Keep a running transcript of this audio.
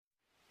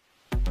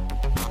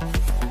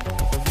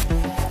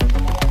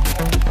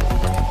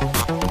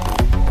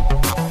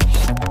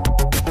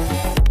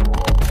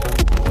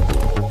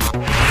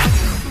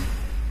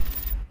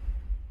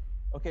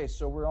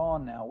so we're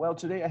on now. Well,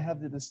 today I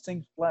have the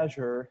distinct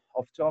pleasure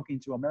of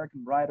talking to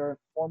American writer,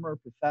 former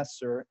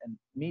professor, and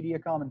media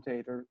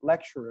commentator,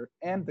 lecturer,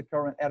 and the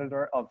current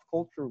editor of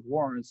Culture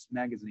Wars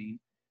magazine,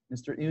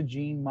 Mr.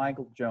 Eugene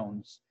Michael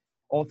Jones,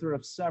 author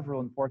of several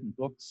important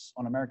books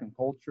on American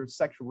culture,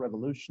 sexual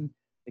revolution,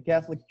 the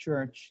Catholic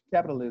Church,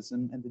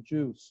 capitalism, and the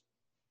Jews.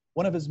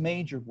 One of his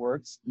major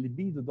works,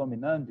 Libido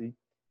Dominandi,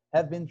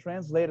 had been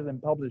translated and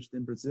published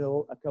in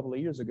Brazil a couple of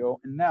years ago,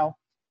 and now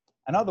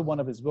another one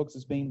of his books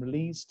is being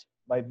released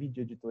by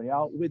Video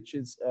Editorial, which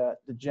is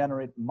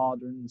Degenerate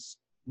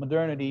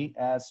Modernity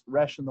as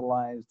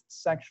Rationalized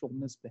Sexual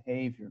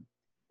Misbehavior.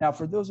 Now,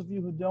 for those of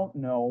you who don't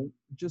know,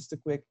 just a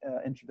quick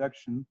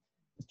introduction.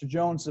 Mr.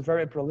 Jones is a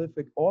very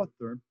prolific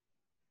author,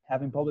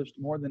 having published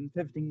more than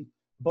 15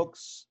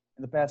 books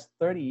in the past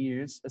 30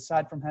 years,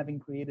 aside from having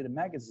created a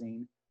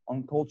magazine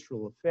on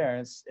cultural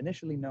affairs,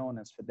 initially known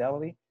as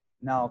Fidelity,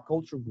 now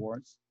Culture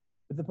Wars,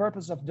 with the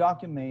purpose of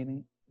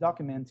documenting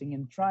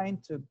and trying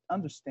to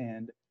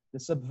understand the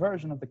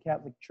subversion of the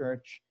Catholic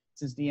Church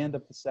since the end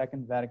of the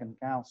Second Vatican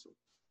Council.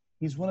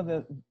 He's one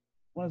of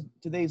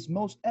today's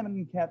most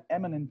eminent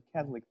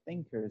Catholic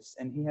thinkers,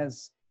 and he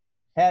has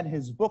had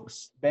his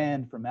books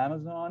banned from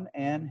Amazon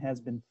and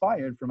has been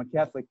fired from a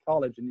Catholic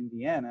college in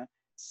Indiana,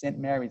 St.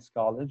 Mary's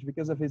College,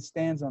 because of his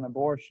stance on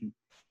abortion.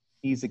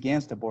 He's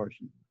against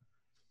abortion.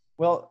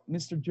 Well,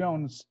 Mr.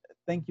 Jones,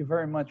 thank you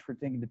very much for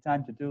taking the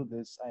time to do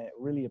this. I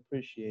really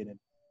appreciate it.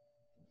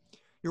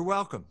 You're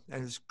welcome,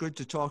 and it's good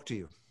to talk to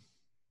you.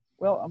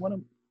 Well, I want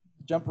to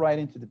jump right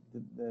into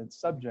the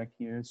subject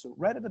here. So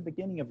right at the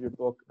beginning of your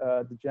book,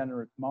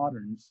 Degenerate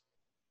Moderns,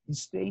 you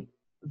state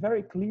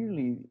very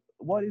clearly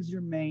what is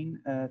your main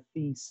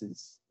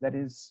thesis. That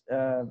is,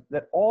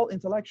 that all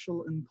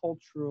intellectual and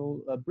cultural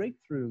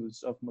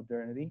breakthroughs of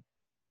modernity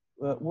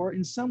were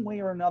in some way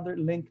or another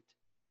linked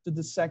to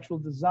the sexual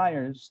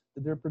desires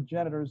that their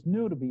progenitors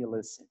knew to be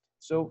illicit.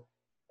 So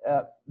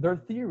their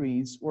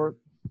theories were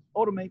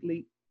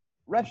ultimately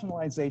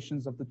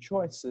rationalizations of the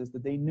choices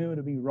that they knew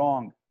to be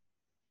wrong.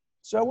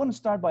 So I want to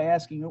start by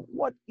asking you,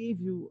 what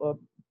gave you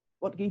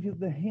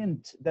the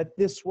hint that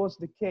this was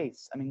the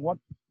case? I mean, what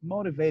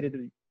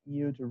motivated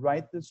you to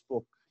write this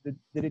book?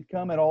 Did it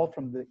come at all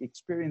from the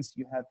experience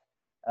you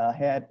have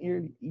had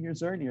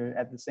years earlier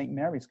at the St.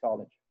 Mary's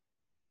College?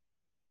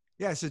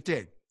 Yes, it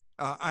did,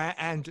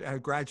 and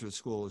graduate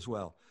school as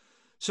well.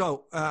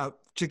 So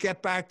to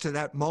get back to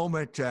that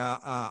moment,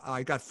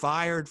 I got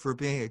fired for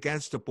being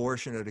against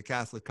abortion at a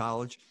Catholic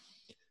college.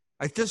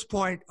 At this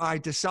point, I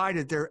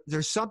decided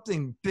there's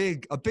something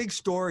big, a big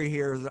story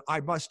here that I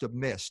must have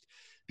missed,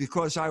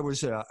 because I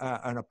was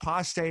an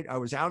apostate. I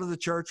was out of the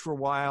church for a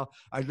while.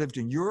 I lived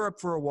in Europe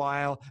for a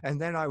while,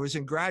 and then I was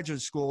in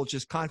graduate school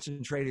just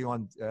concentrating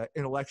on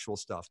intellectual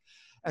stuff.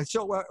 And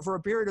so for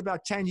a period of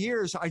about 10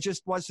 years, I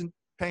just wasn't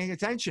paying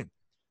attention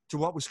to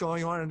what was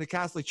going on in the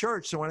Catholic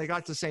Church. So when I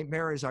got to St.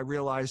 Mary's, I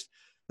realized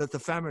that the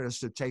feminists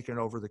had taken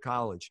over the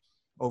college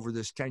over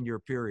this 10-year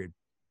period.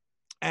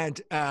 And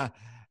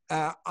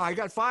I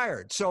got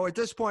fired. So at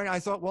this point, I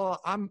thought, well,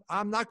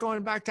 I'm not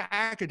going back to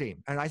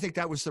academe. And I think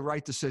that was the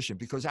right decision,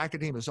 because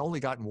academe has only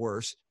gotten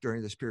worse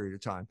during this period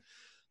of time.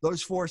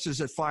 Those forces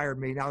that fired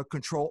me now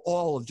control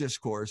all of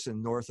discourse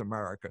in North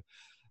America.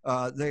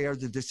 They are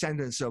the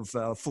descendants of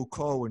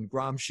Foucault and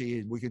Gramsci,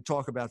 and we can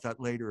talk about that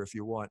later if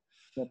you want.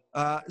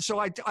 So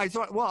I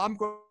thought, well,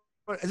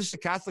 this is a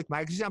Catholic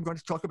magazine. I'm going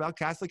to talk about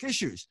Catholic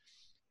issues.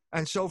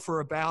 And so for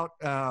about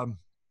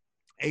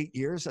 8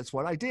 years, that's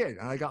what I did.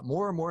 And I got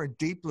more and more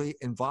deeply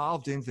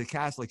involved in the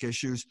Catholic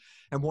issues.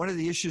 And one of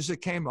the issues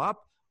that came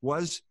up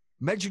was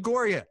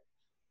Medjugorje.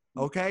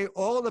 Okay,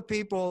 all the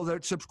people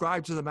that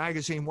subscribed to the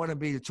magazine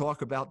wanted me to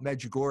talk about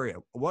Medjugorje.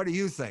 What do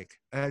you think?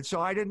 And so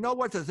I didn't know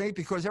what to think,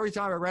 because every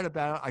time I read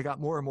about it, I got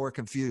more and more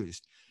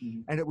confused. Mm-hmm.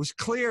 And it was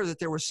clear that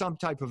there was some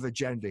type of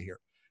agenda here.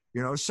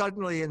 You know,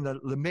 suddenly in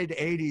the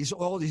mid-'80s,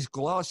 all these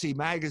glossy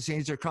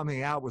magazines are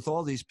coming out with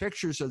all these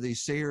pictures of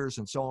these seers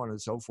and so on and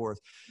so forth.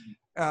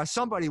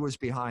 Somebody was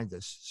behind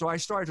this. So I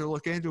started to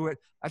look into it.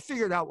 I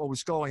figured out what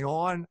was going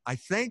on, I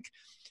think,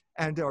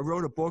 and I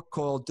wrote a book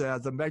called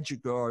The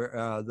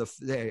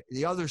Medjugorje,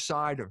 the Other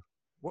Side, or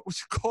what was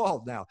it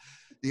called now?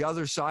 The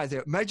Other Side,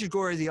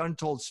 Medjugorje, The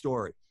Untold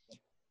Story.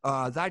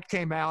 That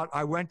came out.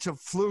 I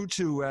flew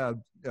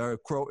to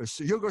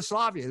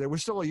Yugoslavia. There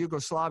was still a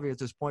Yugoslavia at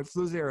this point.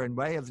 Flew there in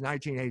May of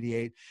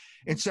 1988.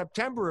 In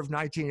September of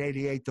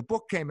 1988, the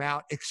book came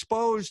out,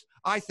 exposed,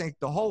 I think,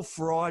 the whole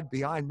fraud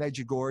behind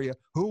Medjugorje,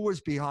 who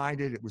was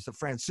behind it. It was the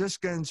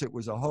Franciscans. It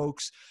was a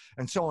hoax,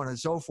 and so on and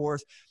so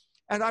forth.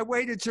 And I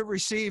waited to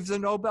receive the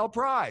Nobel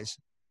Prize,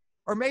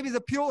 or maybe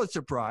the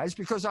Pulitzer Prize,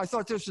 because I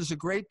thought this was a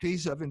great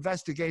piece of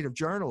investigative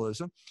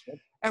journalism.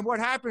 And what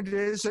happened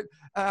is that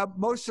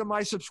most of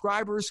my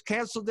subscribers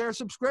canceled their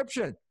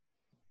subscription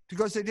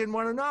because they didn't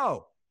want to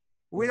know.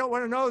 We don't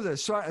want to know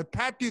this. So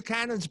Pat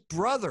Buchanan's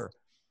brother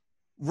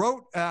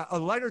wrote a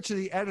letter to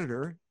the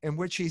editor in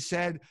which he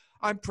said,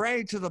 "I'm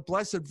praying to the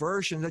Blessed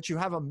Virgin that you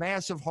have a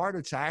massive heart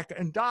attack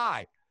and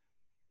die."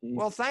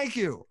 Well, thank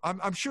you.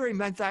 I'm sure he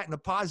meant that in a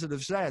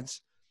positive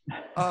sense.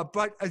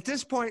 But at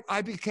this point,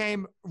 I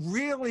became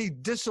really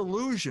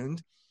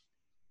disillusioned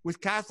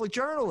with Catholic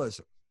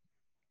journalism.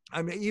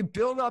 I mean, you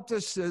build up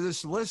this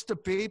list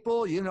of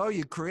people, you know,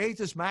 you create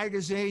this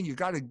magazine, you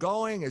got it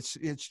going, it's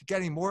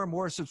getting more and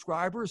more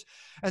subscribers,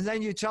 and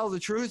then you tell the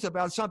truth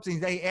about something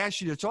they ask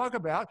you to talk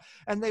about,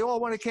 and they all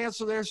want to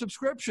cancel their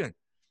subscription.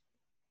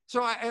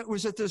 So it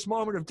was at this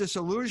moment of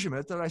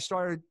disillusionment that I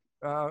started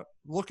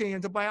looking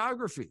into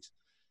biographies.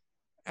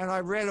 And I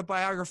read a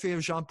biography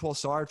of Jean-Paul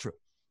Sartre.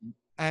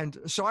 And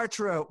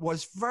Sartre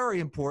was very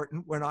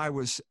important when I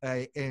was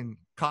in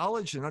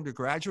college and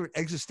undergraduate.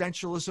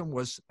 Existentialism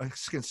was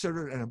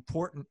considered an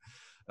important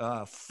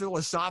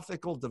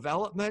philosophical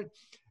development.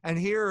 And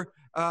here,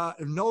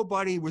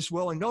 nobody was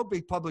willing, no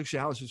big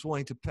publishing house was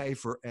willing to pay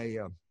for a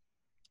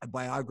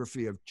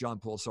biography of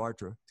Jean-Paul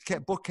Sartre. The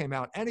book came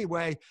out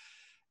anyway.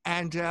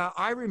 And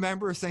I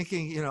remember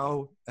thinking, you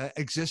know,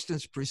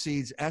 existence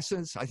precedes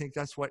essence. I think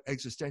that's what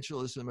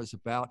existentialism is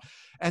about.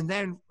 And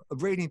then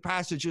reading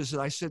passages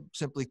that I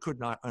simply could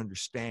not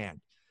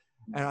understand.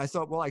 And I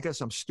thought, well, I guess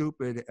I'm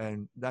stupid,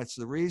 and that's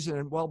the reason.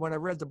 And well, when I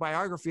read the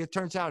biography, it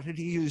turns out that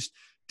he used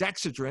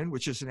Dexedrine,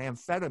 which is an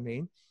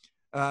amphetamine,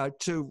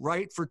 to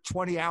write for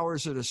 20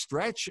 hours at a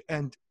stretch.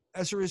 And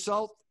as a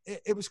result,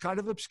 it was kind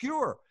of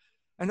obscure.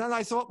 And then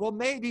I thought, well,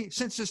 maybe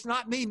since it's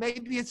not me,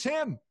 maybe it's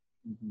him.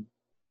 Mm-hmm.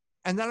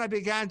 And then I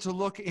began to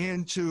look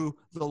into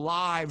the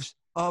lives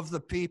of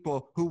the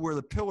people who were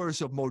the pillars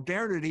of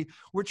modernity,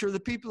 which are the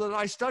people that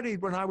I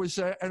studied when I was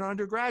an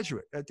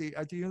undergraduate at the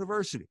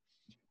university.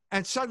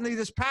 And suddenly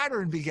this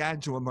pattern began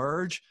to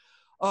emerge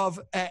of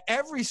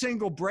every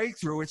single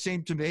breakthrough, it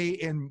seemed to me,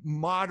 in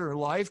modern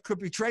life could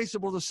be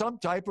traceable to some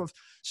type of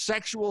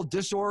sexual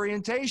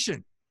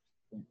disorientation.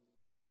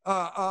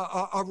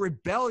 A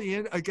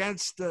rebellion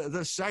against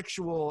the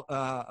sexual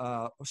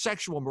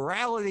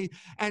morality,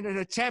 and an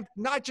attempt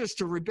not just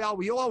to rebel.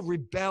 We all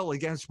rebel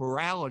against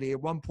morality at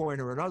one point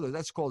or another.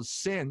 That's called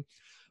sin.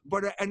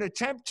 But an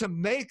attempt to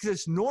make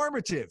this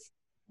normative,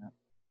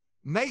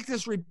 make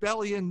this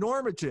rebellion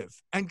normative,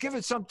 and give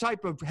it some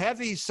type of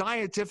heavy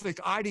scientific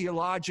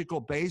ideological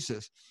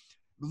basis.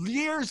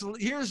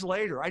 Years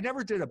later, I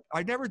never did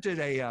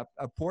a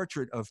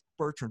portrait of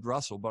Bertrand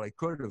Russell, but I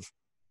could have,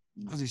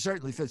 because he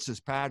certainly fits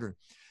this pattern.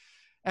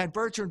 And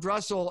Bertrand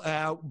Russell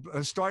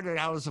started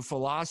out as a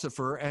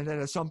philosopher, and then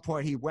at some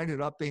point he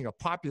ended up being a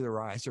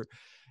popularizer.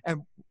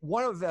 And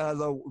one of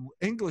the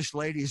English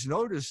ladies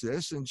noticed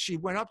this, and she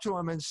went up to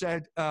him and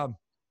said,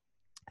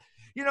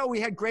 you know, we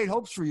had great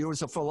hopes for you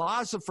as a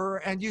philosopher,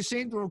 and you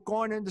seem to have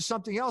gone into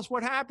something else.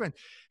 What happened?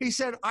 He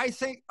said, I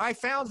think I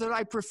found that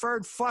I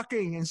preferred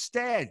fucking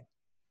instead.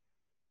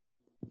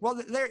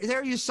 Well,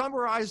 there you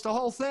summarize the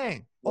whole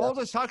thing. Yeah.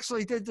 Aldous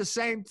Huxley did the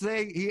same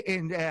thing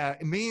in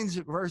Means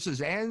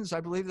versus Ends.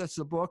 I believe that's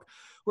the book,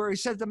 where he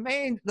said the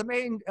main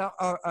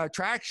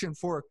attraction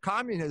for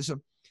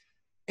communism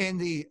in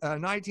the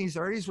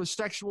 1930s was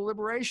sexual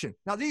liberation.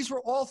 Now, these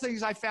were all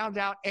things I found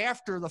out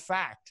after the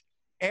fact,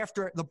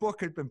 after the book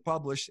had been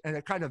published, and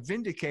it kind of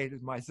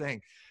vindicated my thing.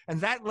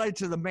 And that led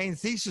to the main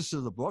thesis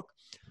of the book,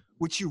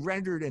 which you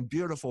rendered in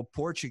beautiful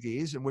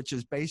Portuguese, and which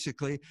is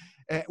basically,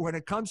 when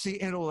it comes to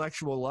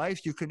intellectual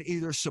life, you can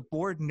either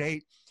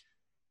subordinate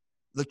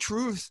the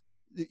truth,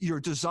 your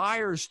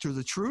desires to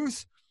the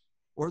truth,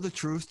 or the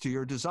truth to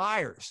your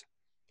desires.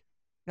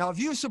 Now, if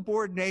you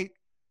subordinate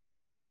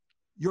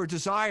your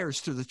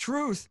desires to the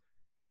truth,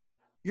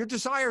 your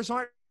desires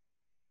aren't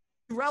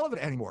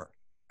relevant anymore.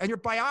 And your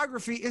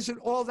biography isn't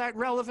all that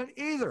relevant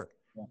either,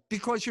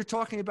 because you're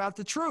talking about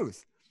the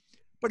truth.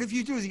 But if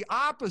you do the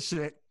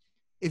opposite,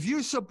 if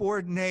you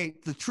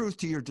subordinate the truth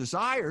to your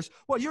desires,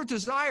 well, your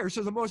desires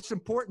are the most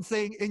important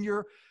thing in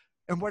your,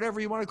 and whatever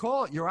you want to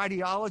call it, your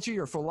ideology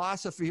or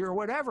philosophy or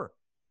whatever.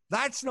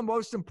 That's the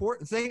most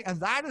important thing, and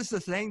that is the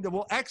thing that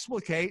will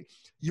explicate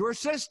your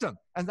system.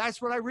 And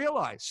that's what I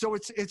realized. So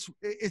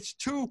it's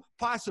two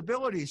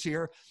possibilities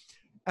here.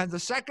 And the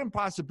second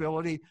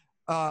possibility,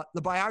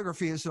 the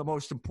biography is the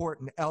most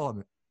important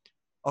element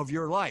of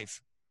your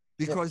life,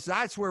 because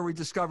that's where we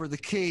discover the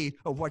key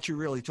of what you're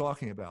really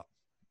talking about.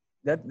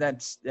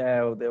 That's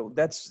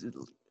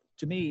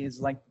to me is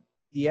like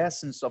the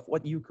essence of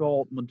what you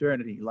call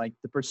modernity, like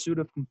the pursuit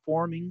of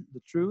conforming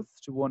the truth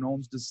to one's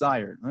own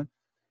desire. Huh?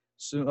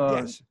 So,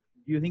 yes.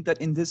 Do you think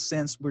that in this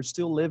sense we're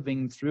still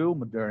living through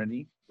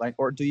modernity, like,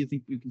 or do you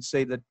think you can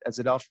say that, as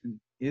it often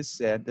is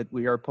said, that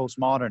we are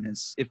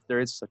postmodernists, if there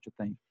is such a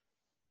thing?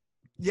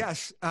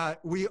 Yes,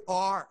 we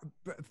are.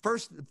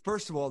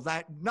 First of all,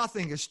 that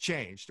nothing has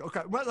changed.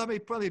 Okay, well, let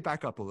me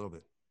back up a little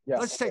bit. Yeah,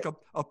 let's take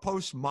a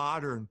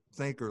postmodern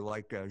thinker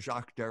like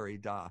Jacques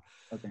Derrida,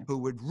 who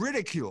would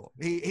ridicule.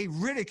 He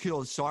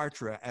ridiculed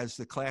Sartre as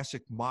the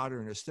classic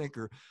modernist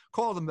thinker,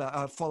 called him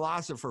a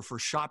philosopher for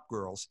shop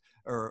girls,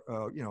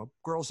 or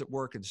girls that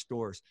work in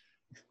stores.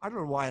 I don't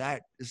know why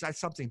is that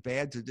something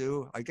bad to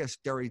do? I guess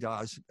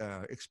Derrida's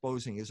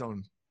exposing his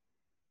own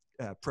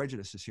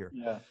prejudices here.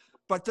 Yeah.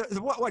 But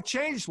what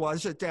changed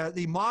was that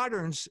the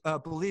moderns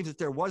believed that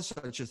there was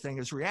such a thing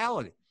as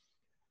reality.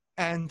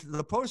 And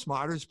the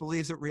postmoderns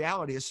believe that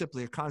reality is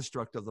simply a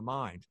construct of the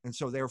mind. And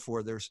so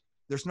therefore there's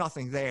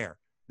nothing there.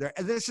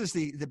 And this is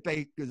the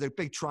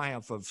big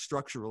triumph of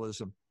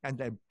structuralism and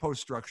then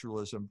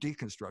post-structuralism,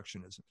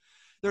 deconstructionism.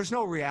 There's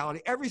no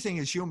reality. Everything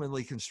is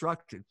humanly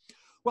constructed.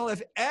 Well,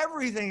 if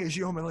everything is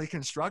humanly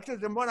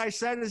constructed, then what I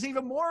said is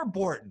even more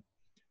important,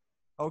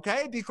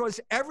 okay?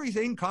 Because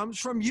everything comes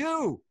from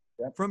you,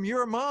 from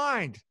your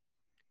mind.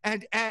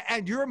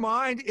 And your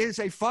mind is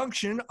a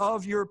function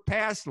of your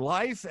past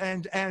life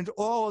and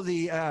all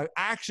the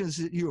actions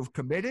that you have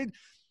committed.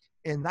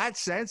 In that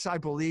sense, I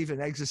believe in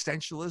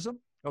existentialism,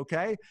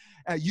 okay?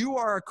 You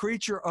are a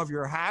creature of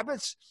your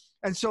habits.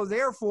 And so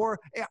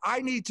therefore,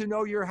 I need to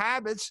know your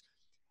habits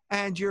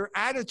and your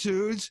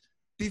attitudes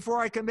before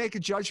I can make a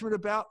judgment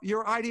about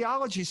your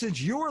ideology, since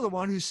you are the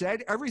one who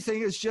said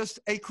everything is just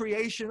a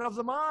creation of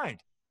the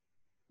mind.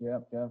 Yeah.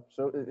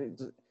 So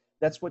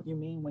that's what you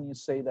mean when you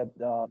say that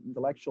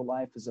intellectual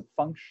life is a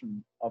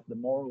function of the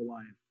moral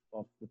life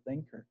of the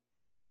thinker.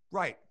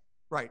 Right.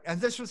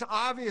 And this was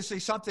obviously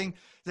something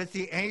that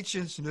the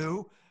ancients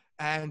knew.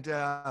 And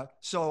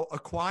so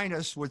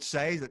Aquinas would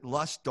say that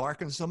lust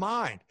darkens the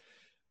mind.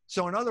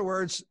 So in other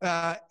words,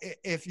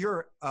 if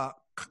your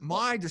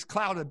mind is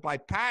clouded by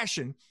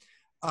passion,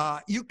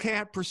 you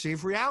can't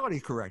perceive reality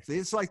correctly.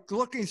 It's like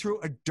looking through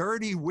a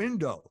dirty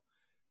window.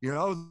 You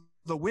know,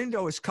 the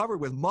window is covered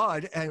with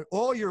mud, and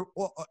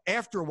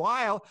after a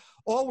while,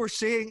 all we're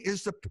seeing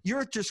is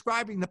you're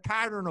describing the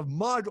pattern of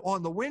mud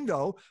on the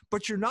window,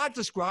 but you're not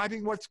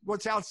describing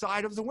what's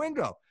outside of the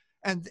window.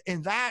 And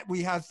in that,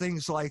 we have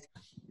things like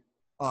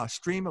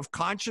stream of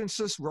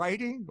consciousness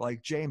writing,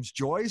 like James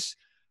Joyce,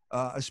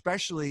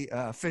 especially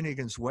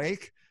Finnegan's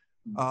Wake.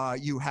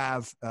 You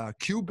have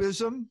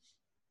Cubism,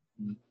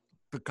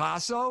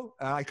 Picasso.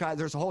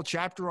 There's a whole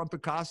chapter on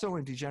Picasso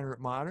in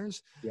Degenerate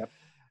Moderns. Yep.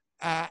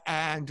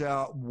 And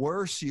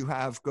worse,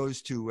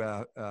 goes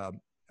to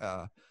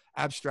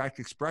abstract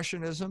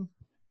expressionism,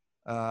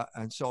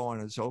 and so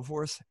on and so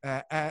forth.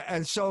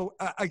 And so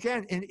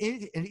again,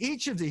 in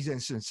each of these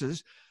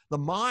instances, the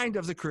mind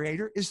of the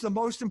creator is the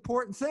most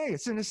important thing.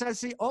 It's in a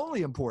sense the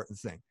only important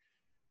thing.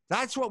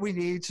 That's what we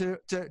need to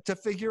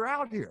figure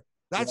out here.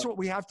 That's what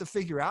we have to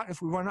figure out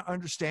if we want to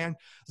understand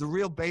the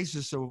real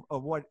basis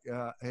of what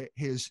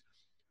his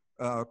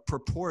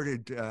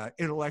purported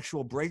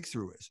intellectual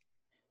breakthrough is.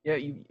 Yeah,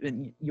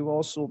 you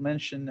also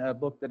mentioned a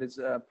book that is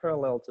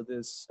parallel to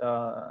this,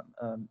 to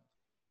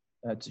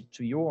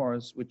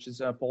yours, which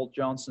is Paul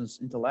Johnson's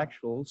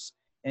Intellectuals.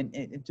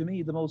 And to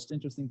me, the most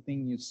interesting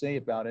thing you say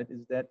about it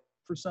is that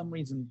for some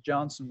reason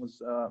Johnson was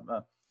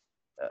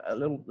a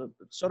little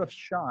sort of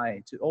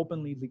shy to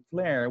openly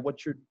declare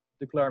what you're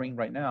declaring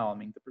right now. I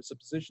mean, the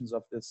presuppositions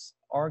of this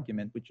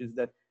argument, which is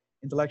that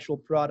intellectual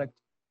product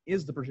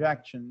is the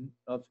projection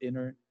of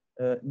inner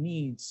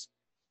needs.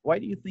 Why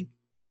do you think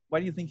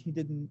he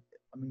didn't,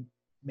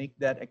 make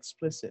that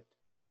explicit?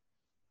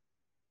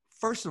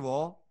 First of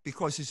all,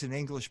 because he's an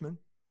Englishman.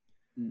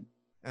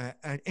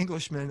 And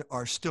Englishmen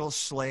are still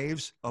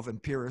slaves of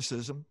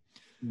empiricism,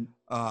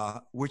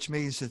 which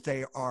means that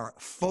they are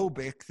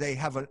phobic. They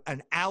have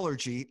an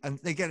allergy, and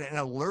they get an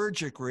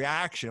allergic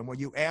reaction when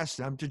you ask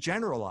them to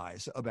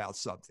generalize about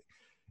something.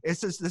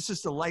 This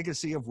is the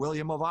legacy of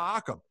William of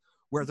Ockham,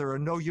 where there are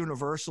no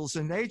universals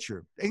in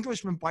nature.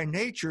 Englishmen by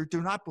nature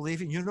do not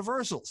believe in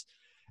universals.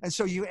 And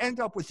so you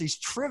end up with these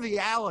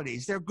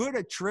trivialities. They're good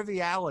at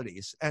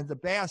trivialities. And the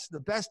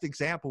best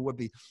example would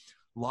be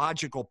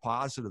logical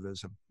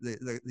positivism,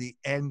 the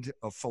end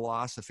of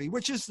philosophy,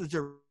 which is the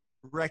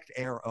direct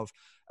heir of,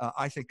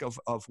 I think, of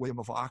William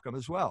of Ockham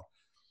as well.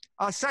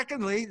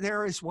 Secondly,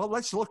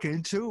 let's look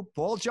into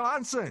Paul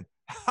Johnson.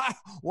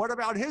 What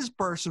about his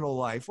personal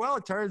life? Well,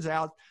 it turns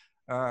out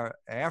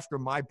after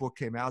my book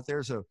came out,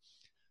 there's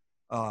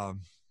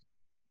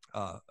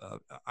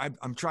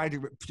I'm trying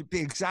to be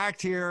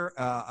exact here,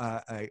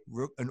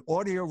 an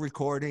audio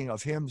recording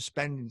of him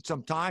spending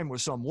some time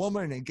with some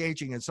woman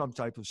engaging in some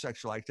type of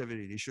sexual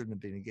activity he shouldn't have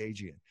been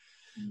engaging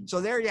in.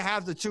 So there you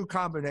have the two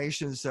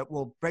combinations that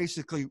will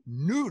basically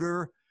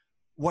neuter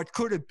what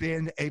could have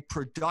been a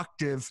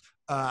productive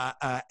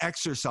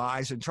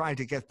exercise in trying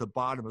to get to the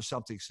bottom of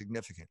something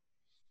significant.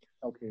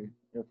 Okay.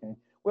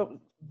 Well,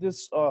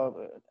 this,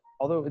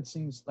 although it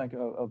seems like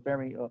a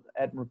very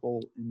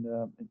admirable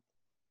and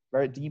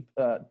very deep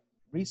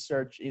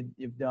research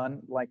you've done,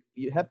 like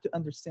you have to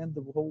understand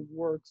the whole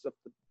works of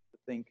the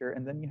thinker,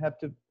 and then you have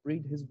to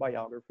read his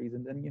biographies,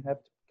 and then you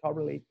have to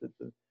correlate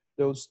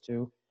those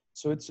two.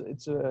 So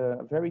it's a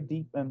very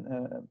deep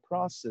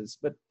process.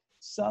 But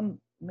some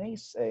may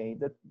say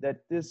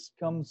that this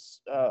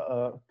comes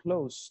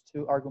close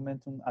to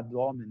argumentum ad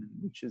hominem,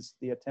 which is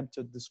the attempt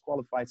to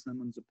disqualify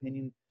someone's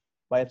opinion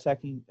by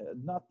attacking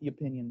not the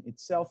opinion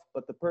itself,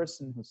 but the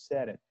person who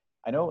said it.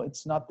 I know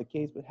it's not the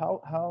case, but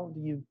how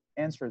do you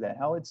answer that?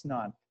 How it's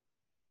not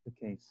the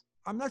case?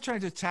 I'm not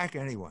trying to attack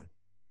anyone.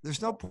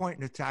 There's no point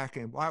in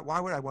attacking. Why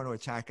would I want to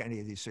attack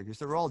any of these figures?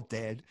 They're all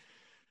dead.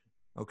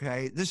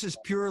 Okay, this is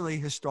purely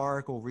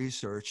historical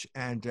research,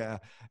 and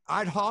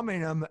ad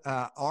hominem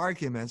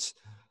arguments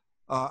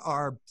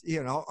are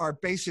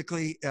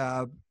basically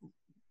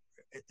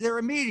they're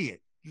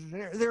immediate.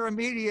 They're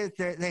immediate.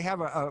 They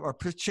have a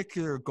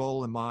particular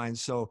goal in mind.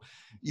 So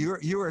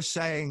you are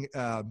saying,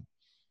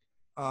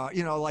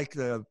 like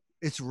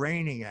it's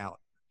raining out,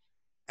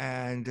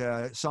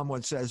 and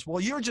someone says,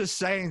 "Well, you're just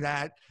saying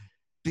that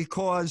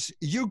because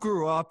you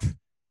grew up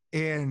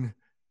in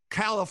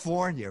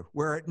California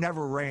where it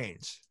never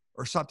rains,"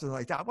 or something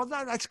like that. Well,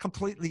 that's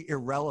completely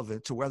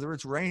irrelevant to whether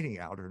it's raining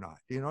out or not.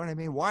 You know what I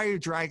mean? Why are you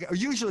dragging?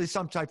 Usually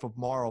some type of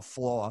moral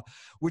flaw,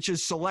 which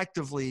is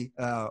selectively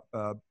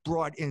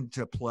brought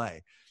into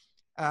play.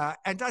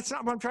 And that's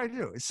not what I'm trying to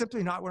do. It's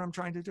simply not what I'm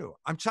trying to do.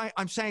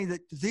 I'm saying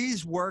that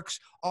these works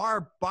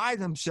are by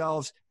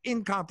themselves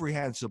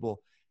incomprehensible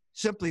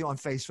simply on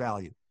face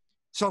value.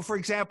 So, for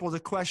example, the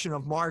question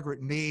of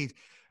Margaret Mead,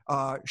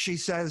 she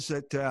says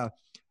that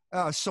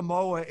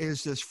Samoa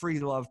is this free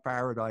love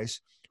paradise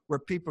where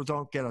people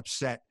don't get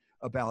upset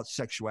about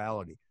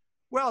sexuality.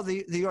 Well,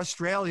 the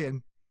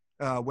Australian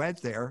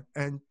went there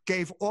and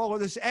gave all of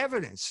this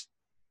evidence.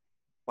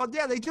 Well,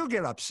 yeah, they do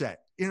get upset.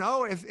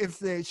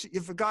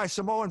 If a guy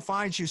Samoan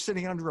finds you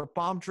sitting under a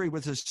palm tree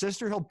with his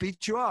sister, he'll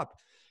beat you up.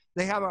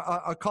 They have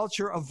a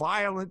culture of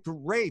violent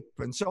rape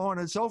and so on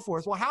and so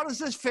forth. Well, how does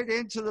this fit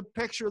into the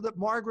picture that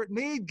Margaret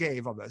Mead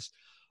gave of us?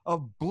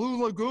 Of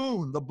Blue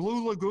Lagoon, the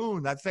Blue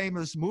Lagoon, that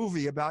famous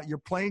movie about your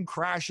plane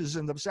crashes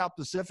in the South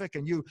Pacific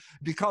and you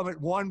become at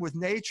one with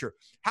nature.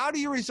 How do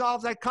you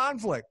resolve that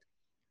conflict?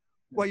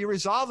 Well, you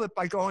resolve it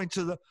by going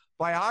to the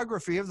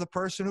biography of the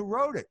person who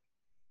wrote it.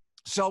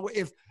 So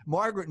if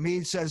Margaret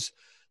Mead says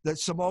that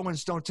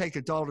Samoans don't take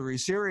adultery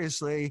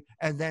seriously,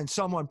 and then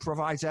someone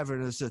provides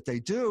evidence that they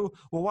do,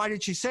 well, why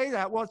did she say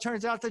that? Well, it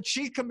turns out that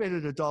she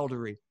committed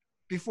adultery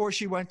before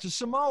she went to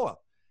Samoa.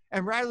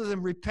 And rather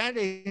than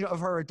repenting of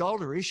her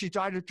adultery, she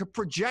tried to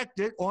project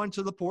it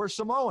onto the poor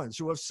Samoans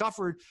who have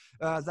suffered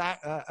that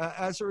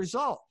as a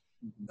result.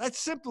 That's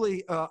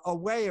simply a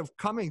way of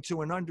coming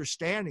to an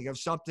understanding of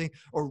something,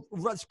 or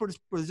let's put it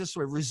this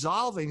way,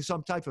 resolving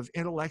some type of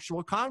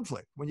intellectual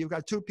conflict when you've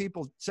got two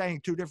people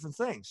saying two different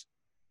things.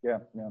 Yeah.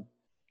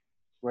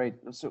 Great.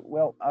 So,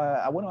 well,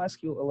 I want to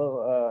ask you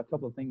a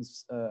couple of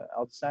things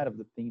outside of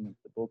the theme of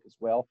the book as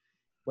well.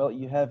 Well,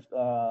 you have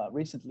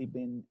recently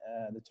been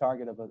the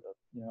target of a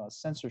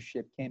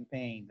censorship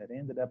campaign that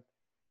ended up,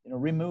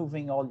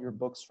 removing all your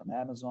books from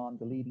Amazon,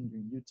 deleting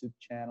your YouTube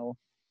channel,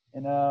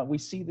 and we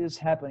see this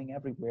happening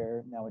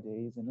everywhere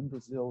nowadays, and in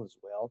Brazil as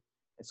well,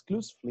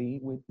 exclusively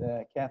with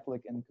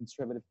Catholic and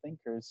conservative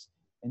thinkers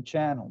and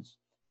channels.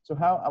 So,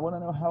 I want to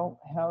know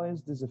how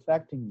is this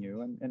affecting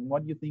you, and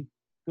what do you think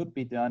could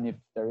be done if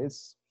there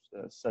is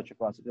such a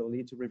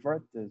possibility to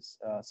revert this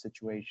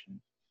situation?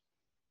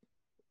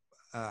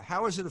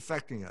 How is it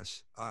affecting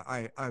us?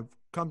 I've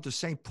come to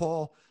St.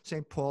 Paul.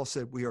 St. Paul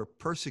said, "We are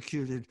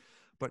persecuted,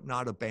 but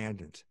not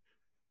abandoned."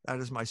 That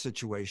is my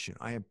situation.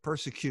 I am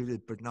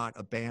persecuted, but not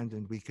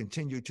abandoned. We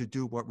continue to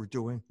do what we're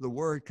doing. The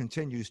word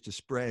continues to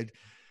spread.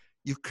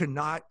 You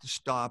cannot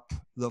stop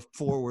the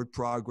forward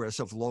progress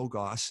of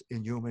Logos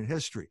in human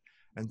history.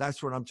 And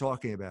that's what I'm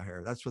talking about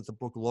here. That's what the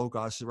book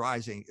Logos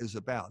Rising is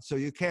about. So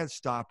you can't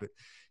stop it.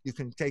 You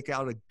can take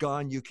out a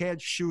gun. You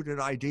can't shoot an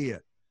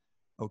idea.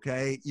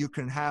 Okay, you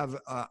can have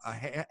a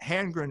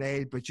hand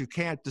grenade, but you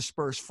can't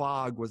disperse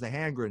fog with a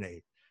hand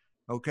grenade.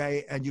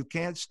 Okay, and you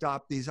can't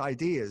stop these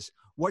ideas.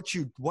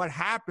 What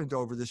happened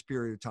over this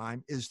period of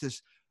time is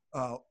this: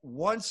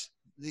 let's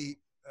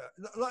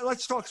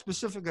talk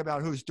specifically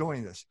about who's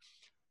doing this.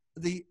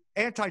 The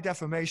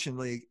Anti-Defamation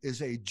League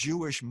is a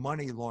Jewish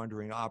money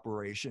laundering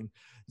operation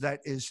that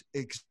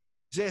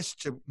exists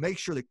to make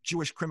sure that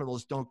Jewish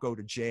criminals don't go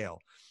to jail.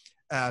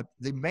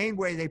 The main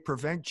way they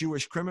prevent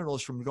Jewish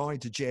criminals from going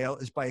to jail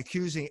is by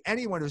accusing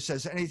anyone who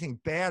says anything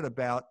bad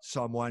about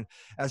someone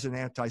as an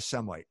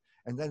anti-Semite.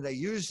 And then they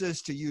use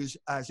this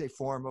as a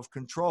form of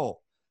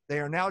control.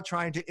 They are now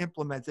trying to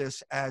implement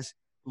this as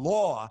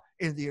law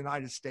in the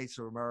United States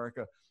of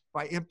America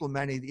by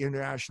implementing the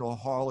International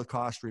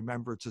Holocaust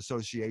Remembrance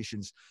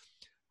Association's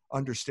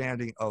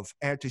understanding of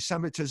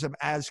anti-Semitism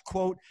as,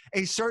 quote,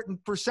 a certain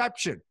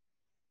perception.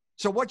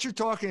 So what you're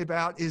talking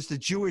about is the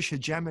Jewish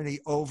hegemony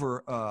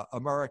over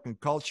American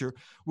culture,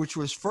 which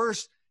was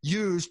first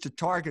used to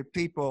target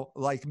people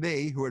like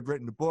me, who had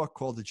written a book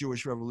called The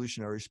Jewish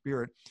Revolutionary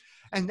Spirit.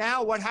 And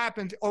now what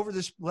happened over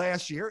this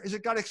last year is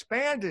it got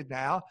expanded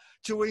now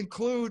to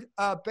include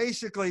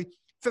basically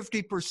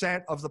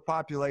 50% of the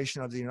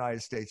population of the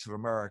United States of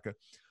America,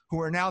 who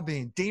are now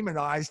being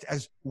demonized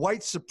as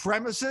white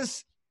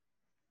supremacists,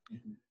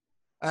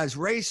 as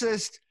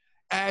racist.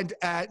 And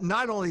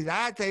not only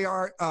that, they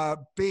are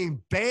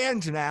being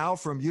banned now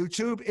from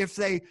YouTube if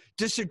they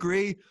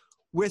disagree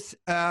with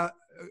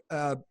Mr.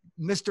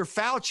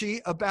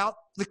 Fauci about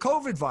the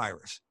COVID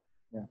virus.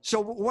 Yeah.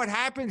 So what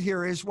happened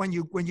here is when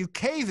you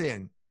cave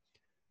in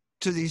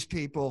to these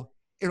people,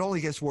 it only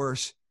gets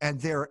worse,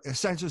 and their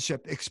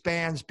censorship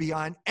expands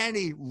beyond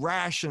any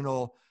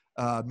rational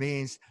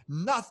means.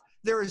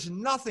 There is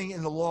nothing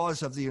in the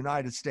laws of the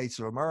United States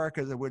of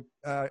America that would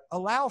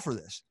allow for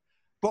this.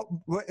 But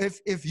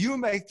if you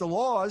make the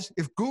laws,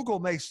 if Google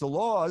makes the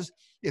laws,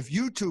 if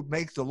YouTube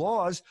makes the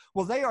laws,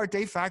 well, they are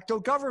de facto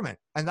government.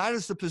 And that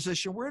is the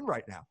position we're in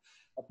right now.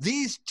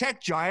 These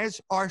tech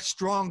giants are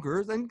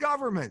stronger than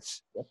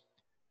governments. Yes.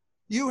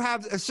 You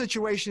have a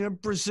situation in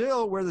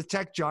Brazil where the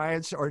tech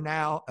giants are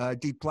now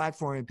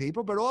deplatforming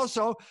people, but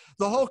also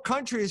the whole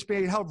country is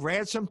being held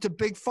ransom to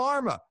big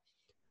pharma.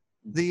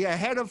 The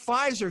head of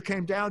Pfizer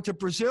came down to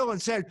Brazil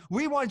and said,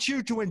 we want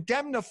you to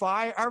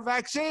indemnify our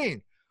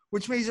vaccine,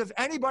 which means if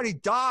anybody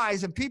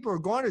dies and people are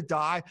going to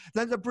die,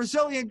 then the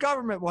Brazilian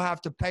government will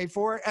have to pay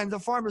for it and the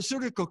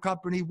pharmaceutical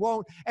company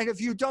won't. And if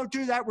you don't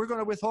do that, we're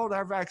going to withhold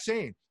our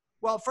vaccine.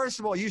 Well, first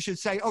of all, you should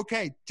say,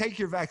 okay, take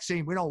your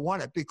vaccine. We don't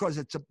want it because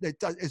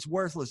it's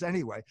worthless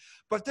anyway.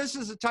 But this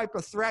is the type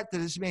of threat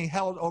that is being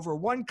held over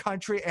one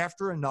country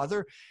after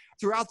another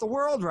throughout the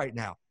world right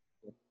now.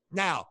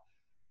 Now,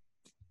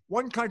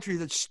 one country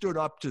that stood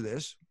up to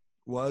this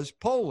was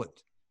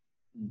Poland.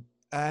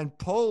 And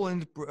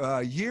Poland,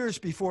 years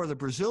before the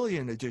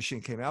Brazilian edition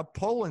came out,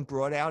 Poland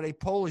brought out a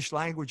Polish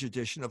language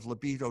edition of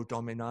Libido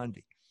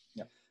Dominandi.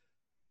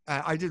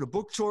 I did a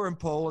book tour in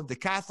Poland. The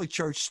Catholic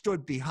Church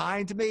stood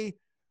behind me.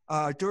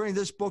 During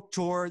this book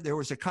tour, there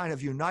was a kind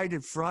of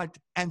united front,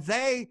 and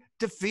they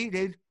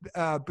defeated,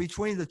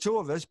 between the two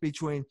of us,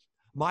 between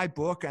my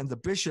book and the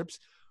bishops,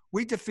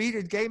 we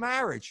defeated gay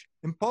marriage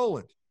in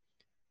Poland.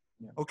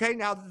 Okay,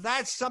 now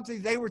that's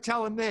something they were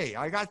telling me.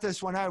 I got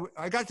this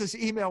I got this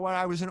email when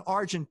I was in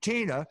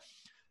Argentina,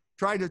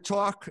 trying to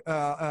talk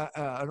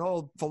an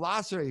old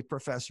philosophy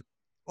professor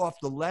off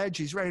the ledge.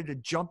 He's ready to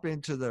jump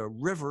into the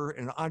river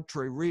in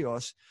Entre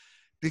Rios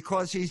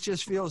because he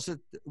just feels that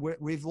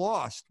we've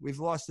lost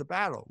the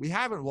battle. We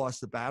haven't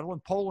lost the battle,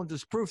 and Poland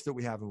is proof that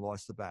we haven't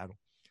lost the battle.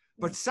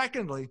 But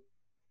secondly,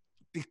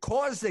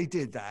 because they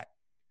did that,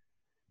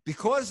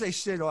 because they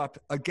stood up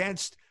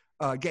against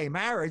gay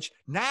marriage,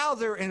 now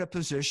they're in a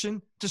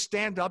position to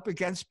stand up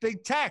against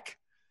big tech.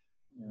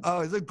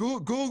 The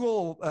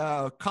Google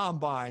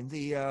Combine,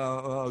 the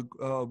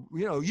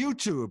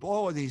YouTube,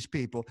 all of these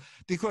people,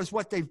 because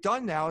what they've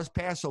done now is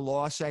pass a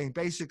law saying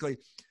basically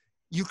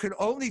you can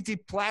only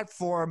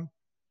deplatform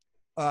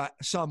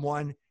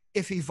someone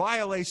if he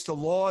violates the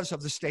laws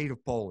of the state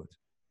of Poland.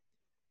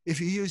 If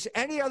you use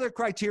any other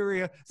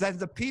criteria, then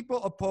the people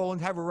of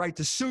Poland have a right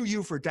to sue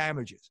you for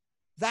damages.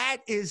 That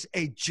is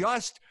a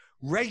just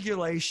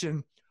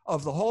regulation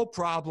of the whole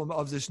problem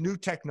of this new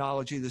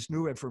technology, this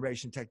new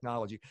information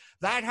technology.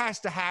 That has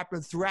to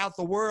happen throughout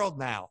the world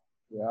now.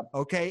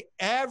 Okay,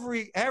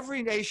 every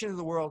nation in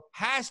the world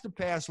has to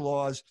pass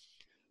laws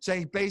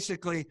saying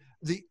basically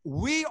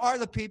we are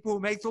the people who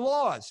make the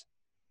laws.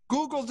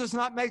 Google does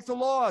not make the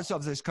laws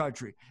of this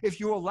country. If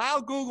you allow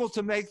Google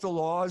to make the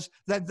laws,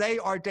 then they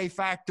are de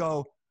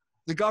facto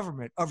the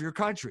government of your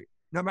country.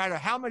 No matter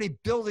how many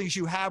buildings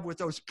you have with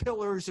those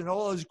pillars and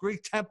all those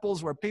Greek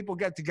temples where people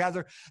get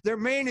together, they're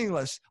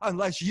meaningless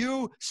unless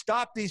you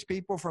stop these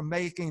people from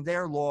making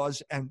their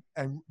laws and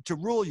to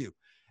rule you.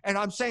 And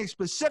I'm saying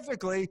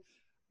specifically,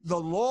 the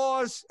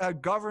laws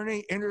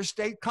governing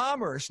interstate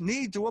commerce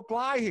need to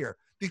apply here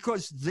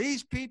because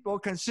these people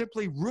can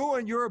simply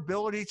ruin your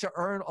ability to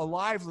earn a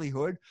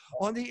livelihood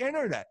on the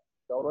internet.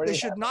 They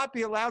should not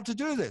be allowed to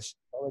do this.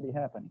 It's already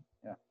happening.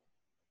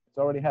 It's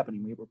already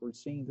happening. We're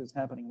seeing this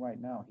happening right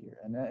now here.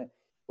 And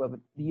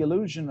the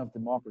illusion of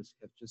democracy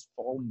has just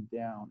fallen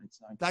down. It's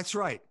not. That's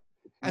right.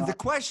 And the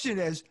question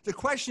is,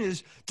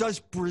 does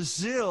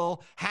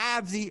Brazil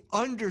have the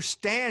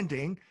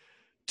understanding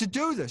to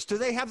do this? Do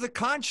they have the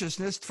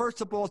consciousness, first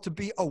of all, to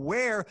be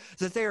aware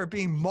that they are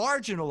being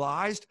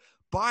marginalized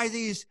by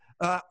these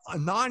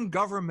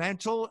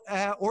non-governmental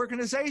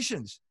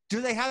organizations? Do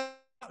they have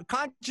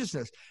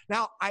consciousness?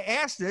 Now, I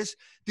ask this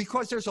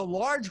because there's a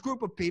large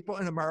group of people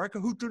in America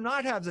who do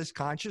not have this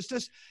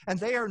consciousness, and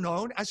they are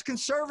known as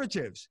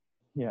conservatives.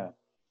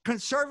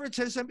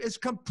 Conservatism is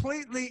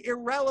completely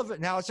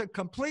irrelevant now. It's a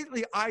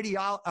completely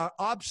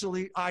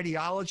obsolete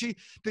ideology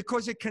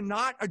because it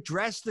cannot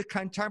address the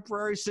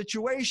contemporary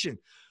situation.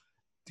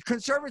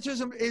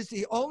 Conservatism is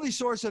the only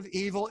source of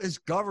evil is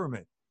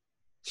government.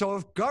 So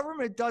if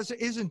government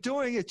isn't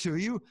doing it to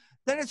you,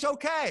 then it's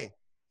okay.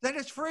 Then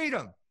it's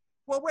freedom.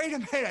 Well, wait a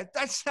minute.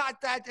 It's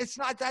not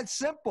that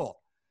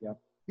simple.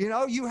 You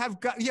know, you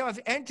have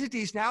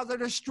entities now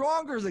that are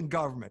stronger than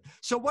government.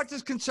 So what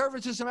does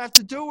conservatism have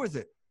to do with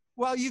it?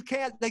 Well,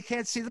 they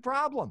can't see the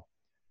problem.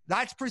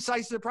 That's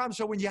precisely the problem.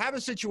 So when you have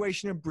a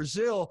situation in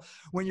Brazil,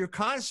 when you're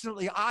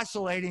constantly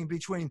oscillating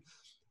between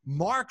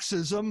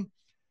Marxism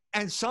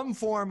and some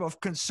form of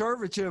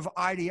conservative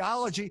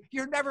ideology,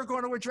 you're never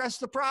going to address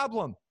the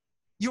problem.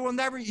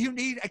 You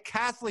need a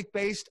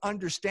Catholic-based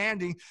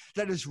understanding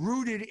that is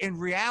rooted in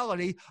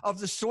reality of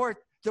the sort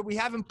that we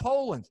have in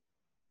Poland.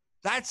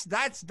 That's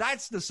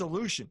the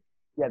solution.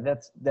 Yeah,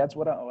 that's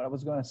what I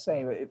was going to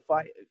say.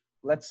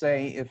 Let's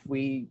say if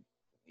we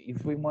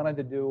wanted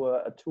to do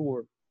a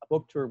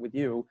book tour with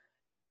you,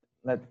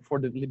 for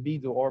the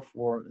Libido or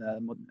for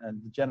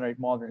Degenerate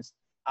Modernists,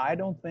 I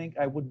don't think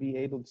I would be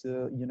able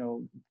to,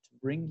 to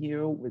bring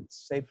you with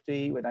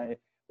safety,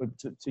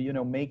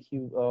 to make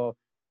you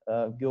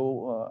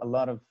go a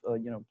lot of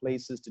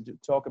places to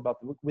talk about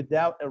the book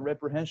without a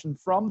reprehension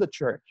from the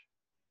church.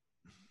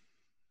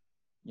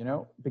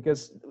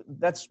 Because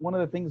that's one of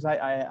the things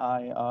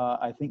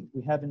I think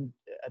we have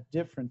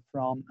different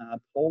from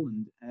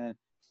Poland. And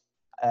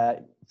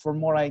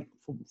from what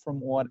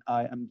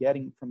I am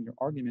getting from your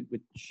argument,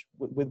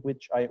 with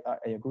which I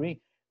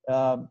agree,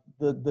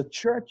 the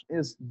church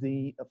is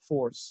the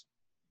force.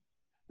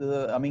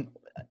 I mean,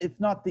 if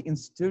not the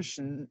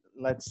institution,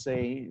 let's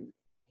say,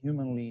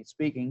 humanly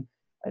speaking,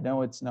 I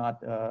know it's not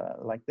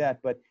like that,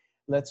 but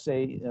let's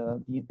say,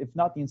 if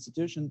not the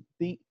institution,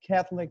 the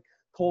Catholic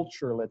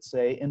culture, let's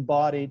say,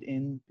 embodied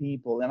in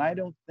people. And I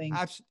don't think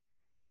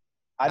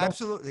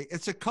absolutely,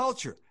 it's a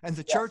culture, and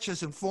the church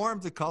has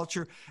informed the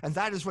culture, and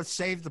that is what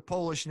saved the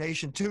Polish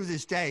nation to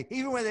this day.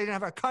 Even when they didn't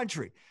have a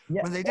country,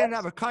 when they didn't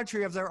have a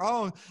country of their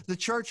own, the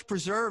church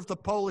preserved the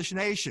Polish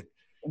nation.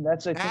 And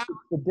that's, I think,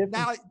 the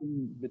difference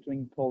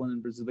between Poland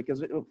and Brazil,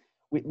 because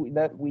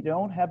we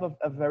don't have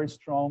a very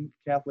strong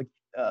Catholic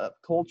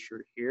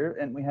culture here,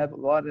 and we have a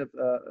lot of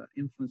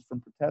influence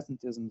from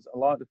Protestantism, a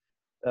lot of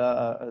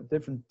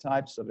different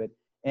types of it,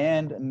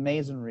 and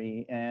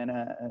Masonry and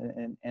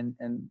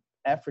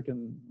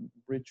African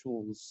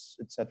rituals,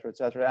 etc.,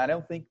 etc. I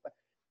don't think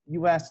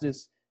you asked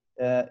this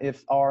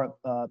if our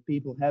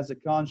people has a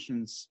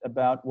conscience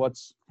about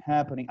what's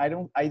happening.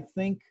 I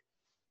think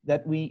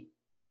that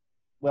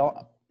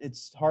well,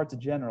 it's hard to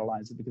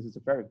generalize it because it's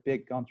a very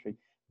big country,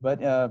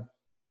 but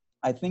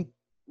I think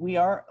we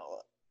are,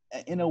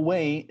 in a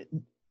way,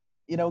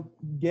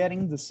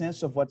 getting the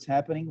sense of what's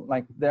happening.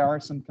 Like, there are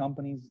some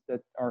companies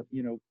that are,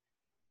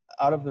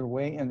 out of their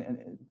way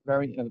and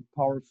very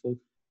powerful,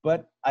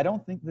 but I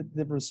don't think that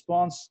the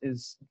response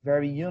is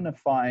very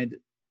unified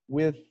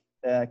with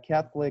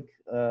Catholic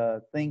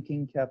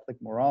thinking, Catholic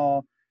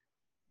morale.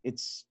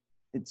 It's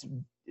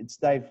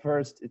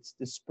diverse, it's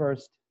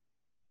dispersed.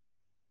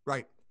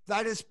 Right.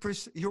 That is,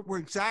 we're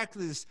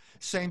exactly the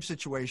same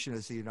situation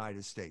as the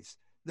United States.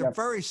 They're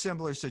very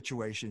similar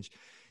situations,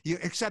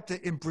 except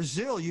that in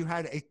Brazil, you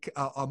had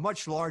a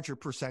much larger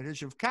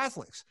percentage of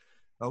Catholics.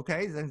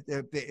 Okay, then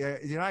the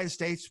United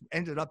States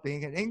ended up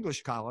being an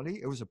English colony.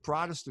 It was a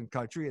Protestant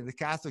country, and the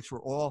Catholics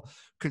were all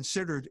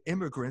considered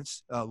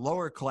immigrants,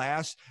 lower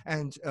class,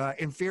 and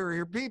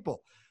inferior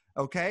people.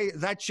 Okay,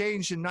 that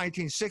changed in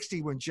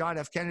 1960 when John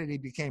F. Kennedy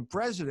became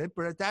president.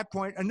 But at that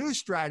point, a new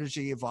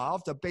strategy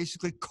evolved of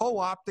basically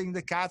co-opting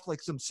the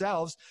Catholics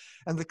themselves.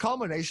 And the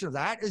culmination of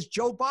that is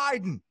Joe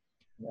Biden,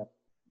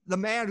 the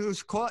man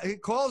he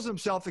calls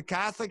himself a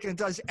Catholic and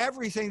does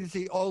everything that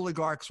the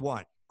oligarchs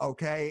want.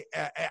 Okay,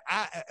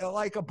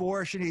 like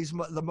abortion, he's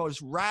the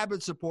most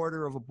rabid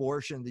supporter of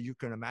abortion that you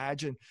can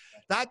imagine.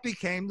 That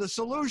became the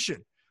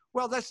solution.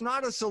 Well, that's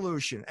not a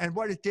solution. And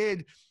what it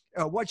did,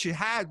 what you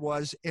had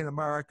was, in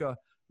America,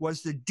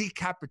 was the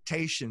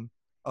decapitation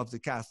of the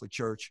Catholic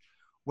Church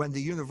when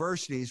the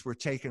universities were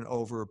taken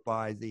over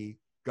by the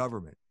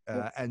government.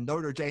 And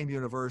Notre Dame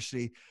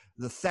University,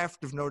 the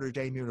theft of Notre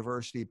Dame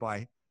University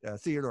by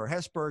Theodore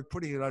Hesburgh,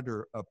 putting it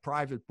under a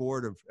private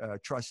board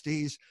of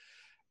trustees,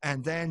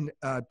 and then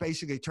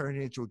basically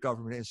turning it into a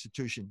government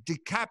institution,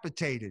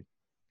 decapitated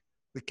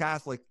the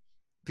Catholic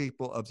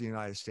people of the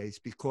United States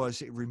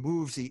because it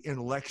removes the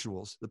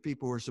intellectuals, the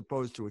people who are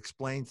supposed to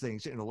explain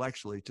things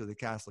intellectually to the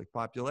Catholic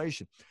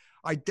population.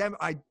 I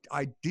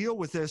deal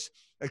with this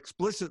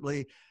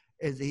explicitly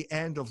at the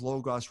end of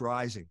Logos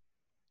Rising,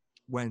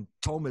 when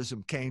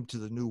Thomism came to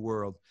the New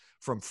World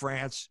from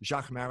France.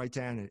 Jacques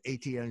Maritain and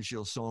Etienne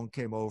Gilson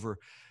came over.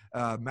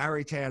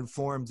 Maritain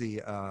formed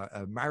the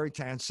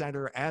Maritain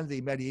Center and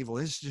the Medieval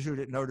Institute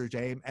at Notre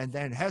Dame, and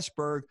then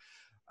Hesburgh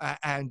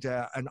and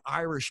an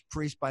Irish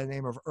priest by the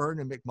name of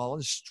Erna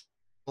McMullen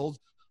struggled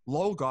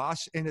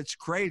Logos in its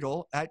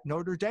cradle at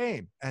Notre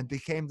Dame and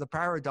became the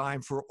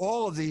paradigm for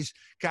all of these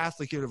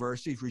Catholic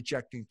universities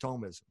rejecting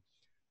Thomism,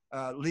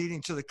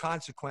 leading to the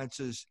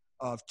consequences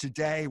of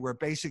today, where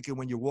basically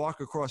when you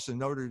walk across the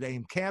Notre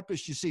Dame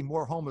campus, you see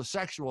more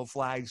homosexual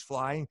flags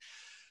flying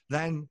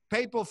than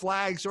papal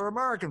flags or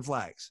American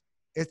flags.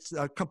 It's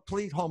a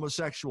complete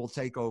homosexual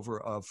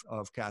takeover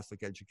of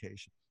Catholic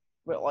education.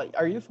 Well,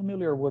 are you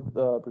familiar with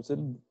the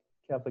Brazilian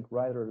Catholic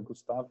writer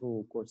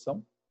Gustavo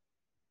Corsão?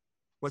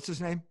 What's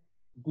his name?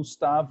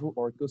 Gustavo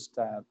or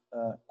Gustav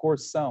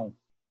Corsão.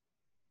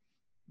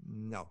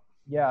 No.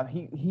 Yeah,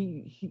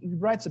 he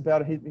writes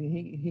about it.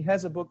 He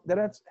has a book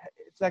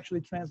it's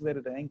actually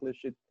translated to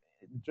English. The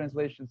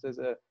translation says,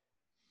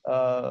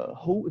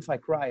 "Who If I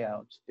Cry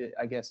Out?"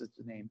 I guess is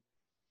the name.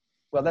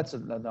 Well, that's a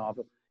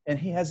novel. And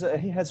he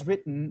has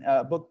written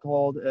a book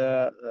called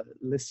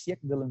Le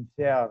Siècle de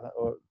l'Enfer,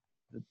 or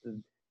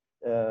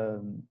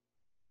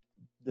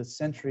the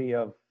century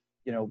of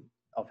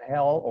of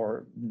hell,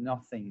 or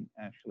nothing.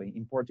 Actually,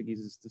 in Portuguese,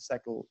 is the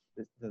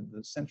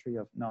century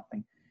of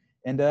nothing.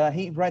 And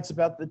he writes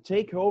about the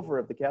takeover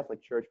of the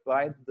Catholic Church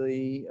by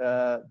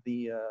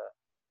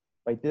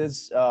by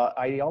these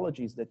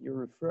ideologies that you're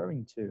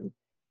referring to.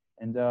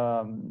 And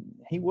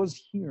he was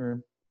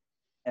here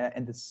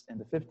in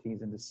the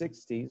 50s and the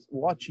 60s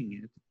watching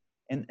it,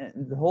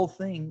 and the whole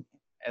thing,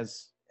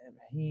 as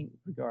he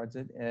regards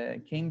it,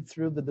 came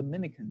through the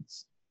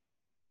Dominicans,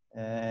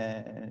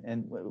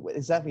 and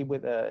exactly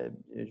with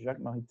Jacques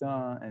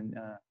Maritain and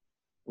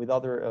with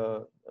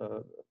other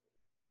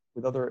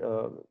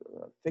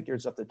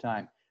figures of the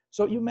time.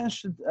 So you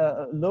mentioned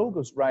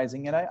Logos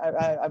Rising, and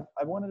I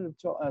wanted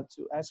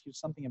to ask you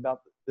something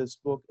about this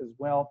book as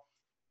well,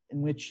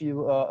 in which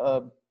you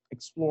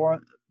explore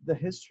the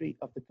history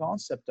of the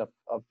concept of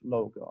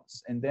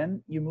Logos. And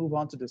then you move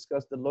on to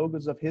discuss the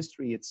Logos of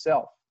history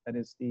itself, that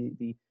is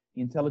the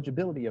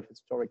intelligibility of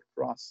historic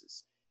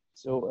process.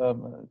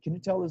 So can you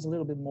tell us a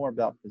little bit more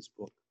about this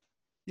book?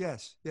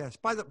 Yes, yes.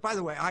 By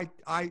the way,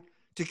 I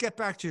to get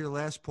back to your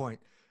last point,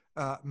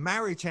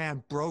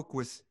 Maritain broke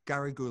with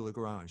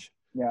Garrigou-Lagrange.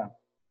 Yeah.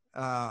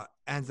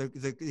 And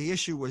the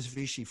issue was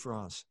Vichy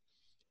France.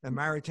 And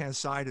Maritain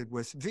sided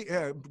with,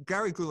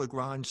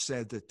 Garrigou-Lagrange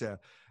said that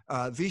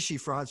Vichy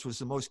France was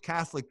the most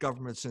Catholic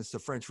government since the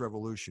French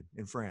Revolution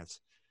in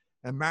France.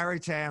 And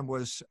Maritain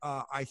was,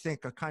 I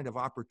think, a kind of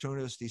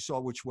opportunist. He saw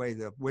which way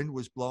the wind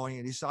was blowing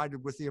and he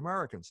sided with the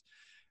Americans.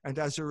 And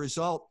as a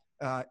result,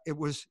 they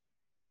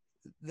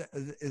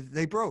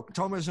broke,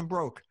 Thomism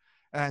broke.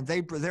 And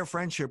their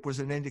friendship was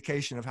an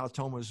indication of how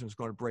Thomism was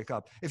going to break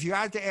up. If you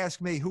had to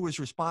ask me who was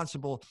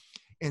responsible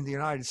in the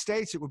United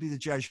States, it would be the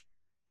Jesuits,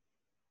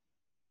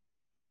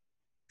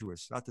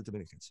 not the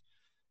Dominicans.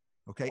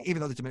 Okay,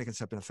 even though the Dominicans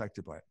have been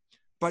affected by it.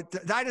 But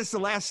that is the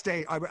last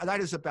stage.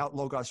 That is about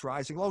Logos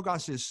Rising.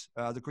 Logos is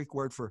the Greek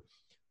word for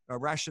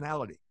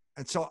rationality.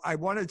 And so I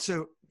wanted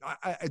to,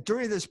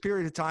 during this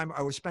period of time,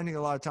 I was spending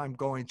a lot of time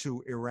going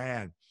to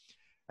Iran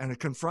and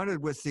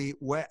confronted with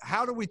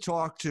how do we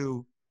talk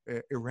to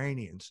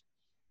Iranians?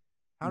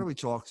 How do we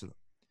talk to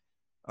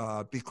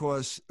them?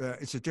 Because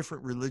it's a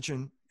different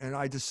religion. And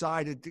I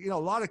decided, a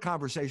lot of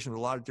conversation with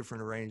a lot of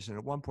different Iranians. And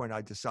at one point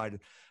I decided,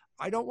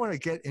 I don't want to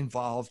get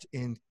involved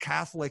in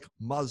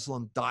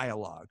Catholic-Muslim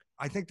dialogue.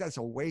 I think that's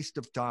a waste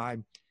of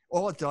time.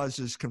 All it does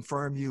is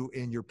confirm you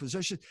in your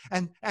position.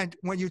 And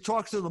when you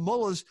talk to the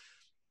mullahs,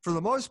 for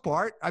the most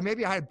part,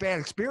 maybe I had a bad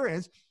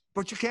experience,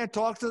 but you can't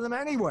talk to them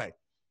anyway.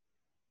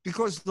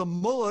 Because the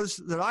mullahs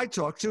that I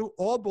talked to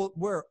all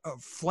were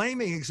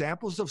flaming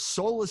examples of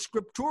sola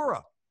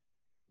scriptura.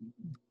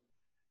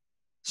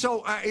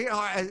 So,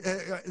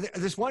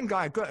 this one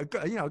guy,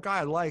 a guy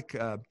I like,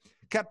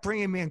 kept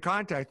bringing me in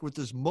contact with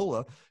this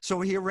mullah.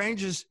 So he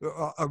arranges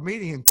a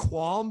meeting in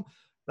Qom.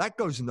 That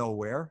goes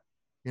nowhere.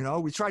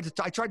 I tried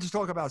to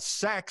talk about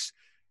sex,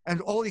 and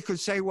all he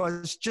could say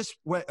was, just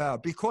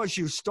because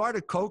you start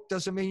a Coke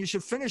doesn't mean you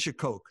should finish a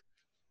Coke.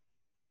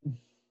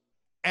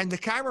 And the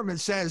cameraman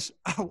says,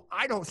 "Oh,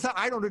 I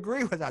don't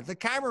agree with that. The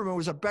cameraman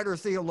was a better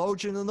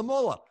theologian than the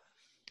mullah."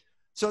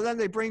 So then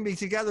they bring me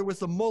together with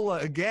the mullah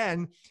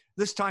again,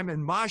 this time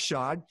in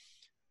Mashhad,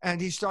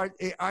 and so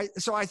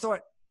I thought,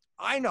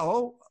 I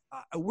know,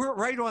 we're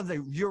right on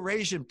the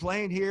Eurasian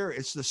plain here.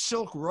 It's the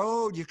Silk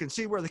Road. You can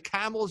see where the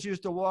camels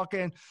used to walk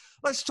in.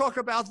 Let's talk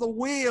about the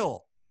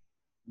wheel.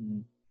 Mm-hmm.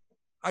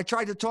 I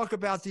tried to talk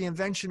about the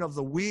invention of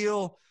the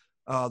wheel,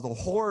 the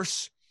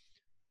horse,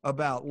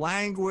 about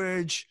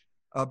language,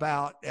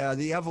 about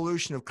the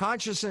evolution of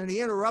consciousness. And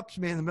he interrupts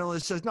me in the middle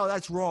and says, no,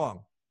 that's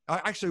wrong.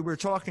 Actually, we're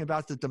talking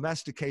about the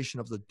domestication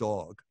of the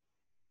dog.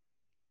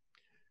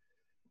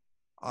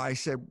 I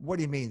said, what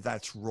do you mean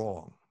that's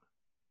wrong?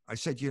 I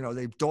said,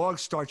 the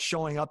dogs start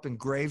showing up in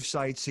grave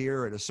sites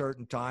here at a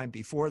certain time.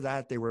 Before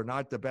that, they were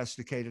not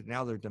domesticated.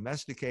 Now they're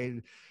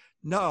domesticated.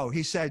 No,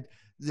 he said,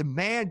 the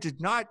man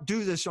did not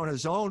do this on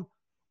his own.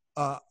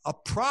 A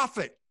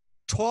prophet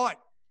taught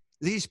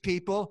these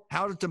people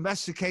how to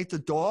domesticate the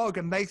dog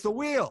and make the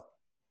wheel.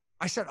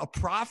 I said, a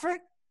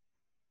prophet?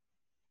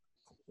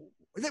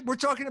 We're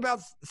talking about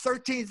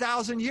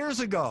 13,000 years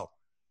ago.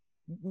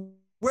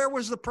 Where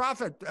was the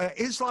prophet?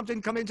 Islam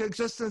didn't come into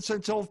existence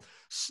until,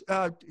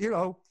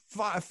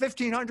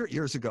 1,500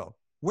 years ago.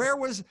 Where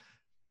was,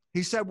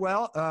 he said,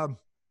 well,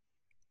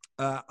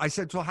 I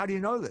said, well, how do you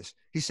know this?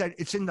 He said,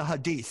 it's in the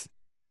Hadith,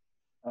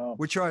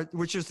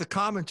 which is the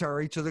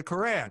commentary to the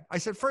Quran. I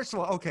said, first of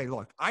all, okay,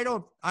 look,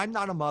 I'm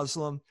not a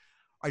Muslim.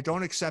 I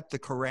don't accept the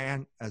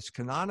Quran as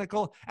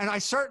canonical, and I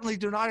certainly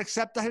do not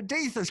accept the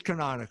Hadith as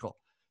canonical.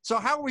 So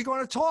how are we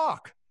going to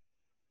talk?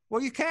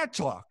 Well, you can't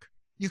talk.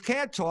 You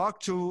can't talk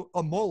to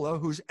a mullah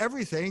whose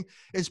everything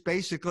is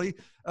basically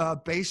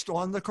based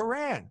on the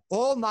Quran.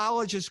 All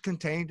knowledge is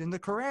contained in the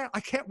Quran.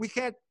 We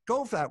can't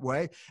go that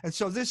way. And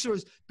so this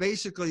was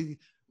basically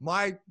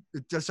my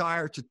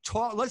desire to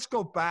talk. Let's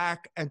go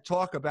back and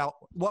talk about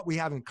what we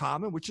have in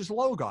common, which is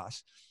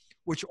Logos,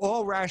 which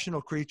all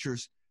rational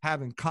creatures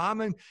have in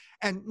common.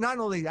 And not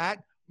only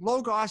that,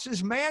 Logos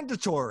is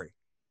mandatory.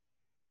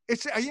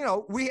 It's,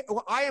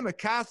 I am a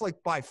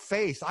Catholic by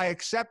faith. I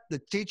accept the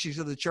teachings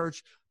of the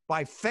church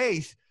by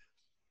faith,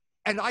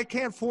 and I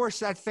can't force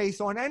that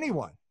faith on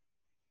anyone.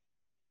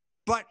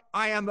 But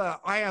I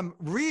am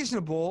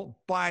reasonable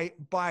by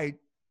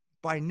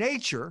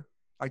nature.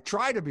 I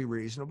try to be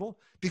reasonable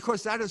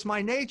because that is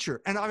my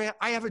nature, and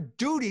I have a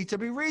duty to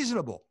be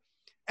reasonable.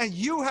 And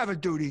you have a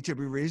duty to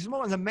be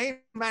reasonable. And the main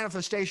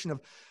manifestation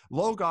of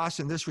logos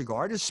in this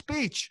regard is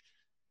speech.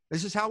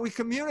 This is how we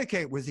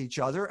communicate with each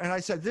other. And I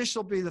said, this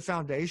will be the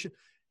foundation.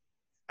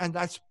 And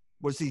that's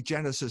was the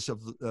genesis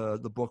of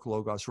the book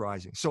Logos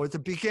Rising. So at the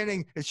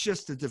beginning, it's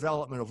just the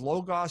development of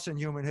logos in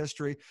human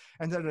history.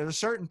 And then at a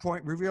certain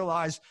point, we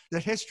realize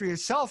that history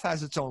itself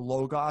has its own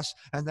logos.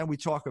 And then we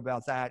talk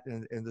about that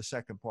in the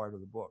second part of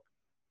the book.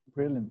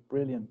 Brilliant,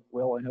 brilliant.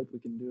 Well, I hope we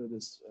can do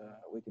this.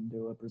 We can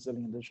do a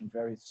Brazilian edition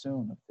very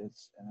soon of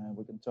this. And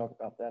we can talk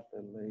about that a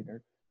little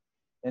later.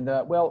 And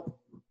well,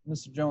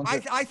 Mr. Jones.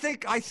 I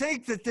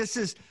think that this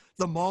is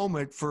the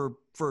moment for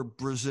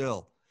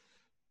Brazil.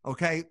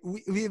 Okay,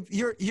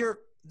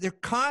 they're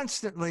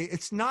constantly.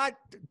 It's not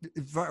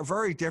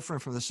very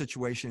different from the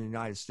situation in the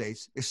United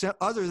States,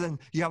 except other than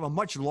you have a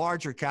much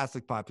larger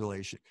Catholic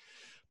population.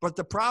 But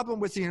the problem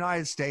with the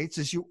United States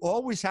is you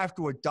always have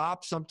to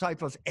adopt some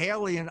type of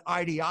alien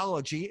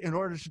ideology in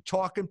order to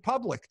talk in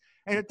public,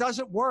 and it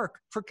doesn't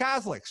work for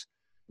Catholics.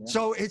 Yeah.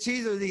 So it's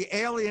either the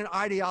alien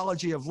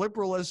ideology of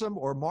liberalism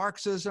or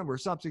Marxism or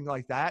something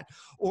like that,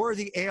 or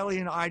the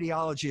alien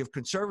ideology of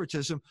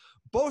conservatism,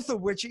 both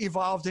of which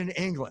evolved in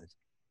England.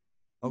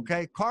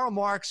 Okay, Karl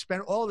Marx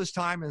spent all his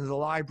time in the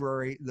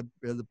library,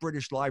 the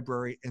British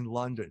Library in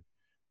London.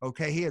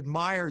 Okay, he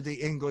admired the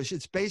English.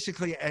 It's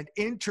basically an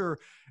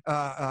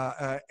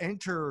intramural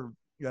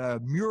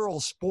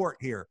sport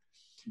here,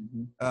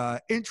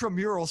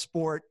 intramural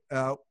sport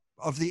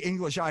of the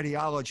English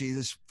ideology.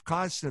 This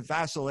constant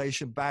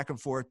vacillation back and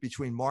forth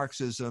between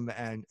Marxism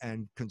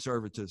and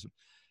conservatism,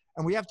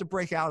 and we have to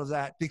break out of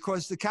that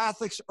because the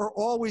Catholics are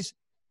always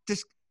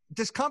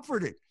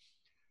discomforted.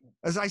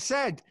 As I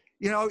said,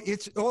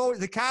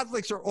 the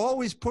Catholics are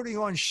always putting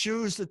on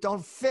shoes that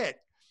don't fit.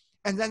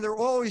 And then they're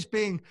always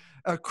being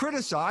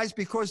criticized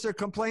because they're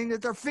complaining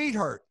that their feet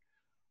hurt.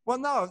 Well,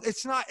 no,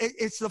 it's not.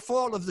 It's the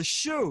fault of the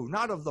shoe,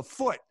 not of the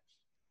foot.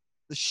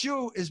 The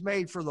shoe is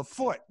made for the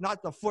foot,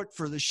 not the foot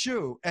for the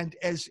shoe. And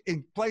as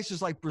in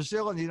places like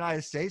Brazil and the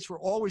United States, we're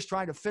always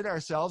trying to fit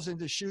ourselves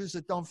into shoes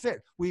that don't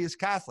fit. We as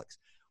Catholics,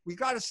 we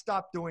got to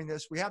stop doing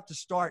this. We have to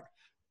start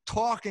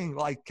talking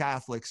like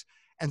Catholics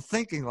and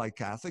thinking like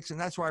Catholics. And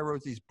that's why I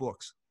wrote these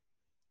books.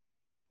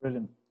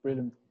 Brilliant,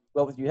 brilliant.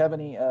 Well, do you have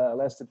any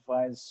last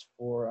advice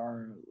for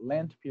our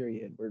Lent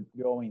period we're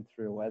going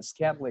through as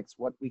Catholics?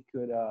 What we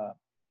could,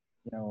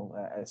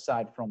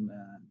 aside from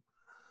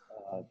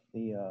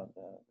the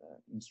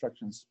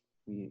instructions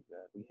we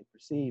had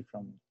received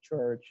from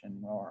church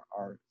and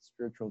our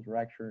spiritual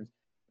directors.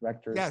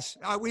 Yes,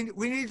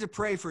 we need to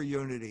pray for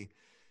unity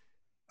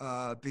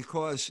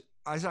because,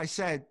 as I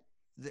said,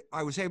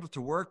 I was able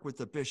to work with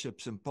the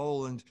bishops in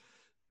Poland,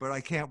 but I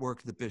can't work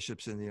with the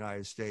bishops in the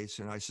United States.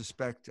 And I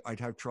suspect I'd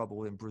have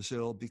trouble in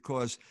Brazil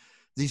because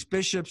these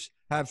bishops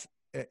have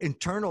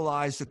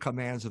internalized the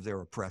commands of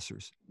their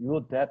oppressors. You will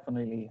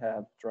definitely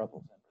have trouble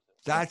in Brazil.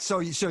 That's so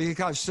you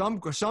got some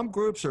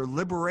groups are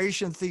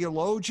liberation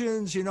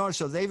theologians,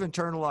 so they've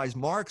internalized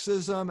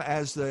Marxism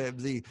as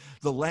the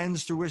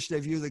lens through which they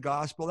view the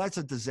gospel. That's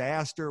a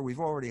disaster. We've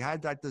already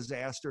had that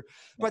disaster.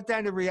 But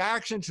then in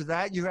reaction to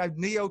that, you have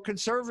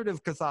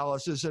neoconservative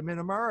Catholicism in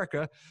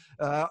America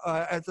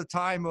at the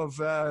time of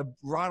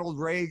Ronald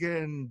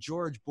Reagan,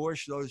 George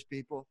Bush, those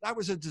people. That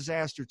was a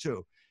disaster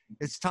too.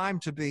 It's time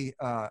to be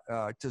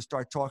to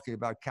start talking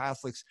about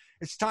Catholics.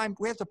 It's time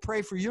we have to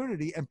pray for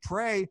unity and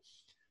pray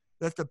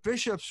that the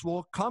bishops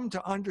will come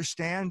to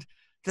understand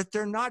that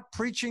they're not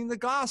preaching the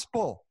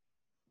gospel.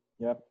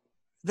 Yep.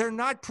 They're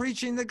not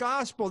preaching the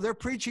gospel. They're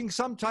preaching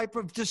some type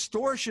of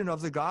distortion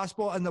of the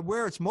gospel. And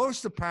where it's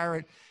most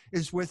apparent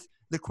is with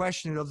the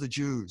question of the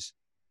Jews.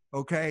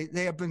 Okay.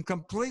 They have been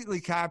completely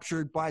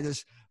captured by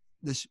this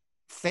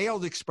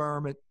failed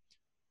experiment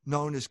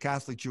known as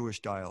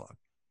Catholic-Jewish dialogue.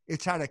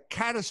 It's had a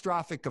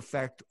catastrophic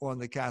effect on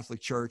the Catholic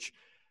Church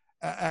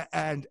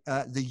and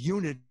the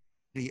unity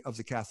of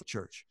the Catholic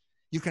Church.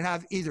 You can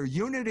have either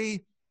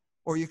unity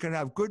or you can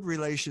have good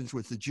relations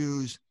with the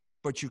Jews,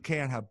 but you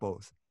can't have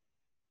both.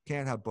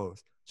 Can't have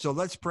both. So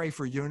let's pray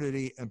for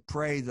unity and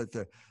pray that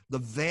the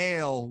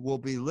veil will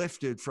be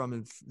lifted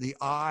from the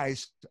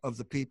eyes of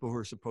the people who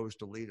are supposed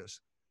to lead us.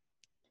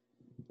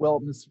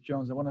 Well, Mr.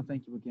 Jones, I want to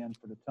thank you again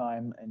for the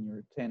time and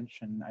your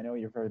attention. I know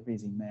you're a very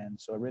busy man,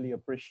 so I really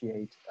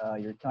appreciate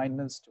your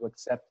kindness to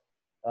accept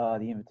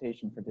the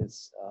invitation for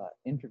this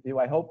interview.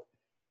 I hope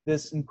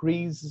this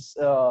increases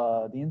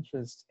the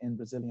interest in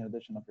Brazilian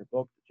edition of your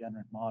book,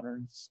 Degenerate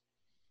Moderns.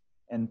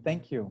 And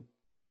thank you.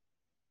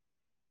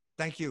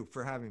 Thank you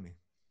for having me.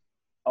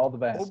 All the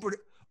best.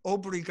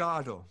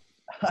 Obrigado.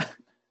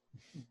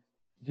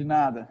 De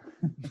nada.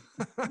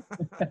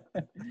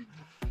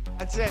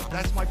 That's it.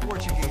 That's my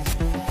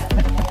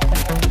Portuguese.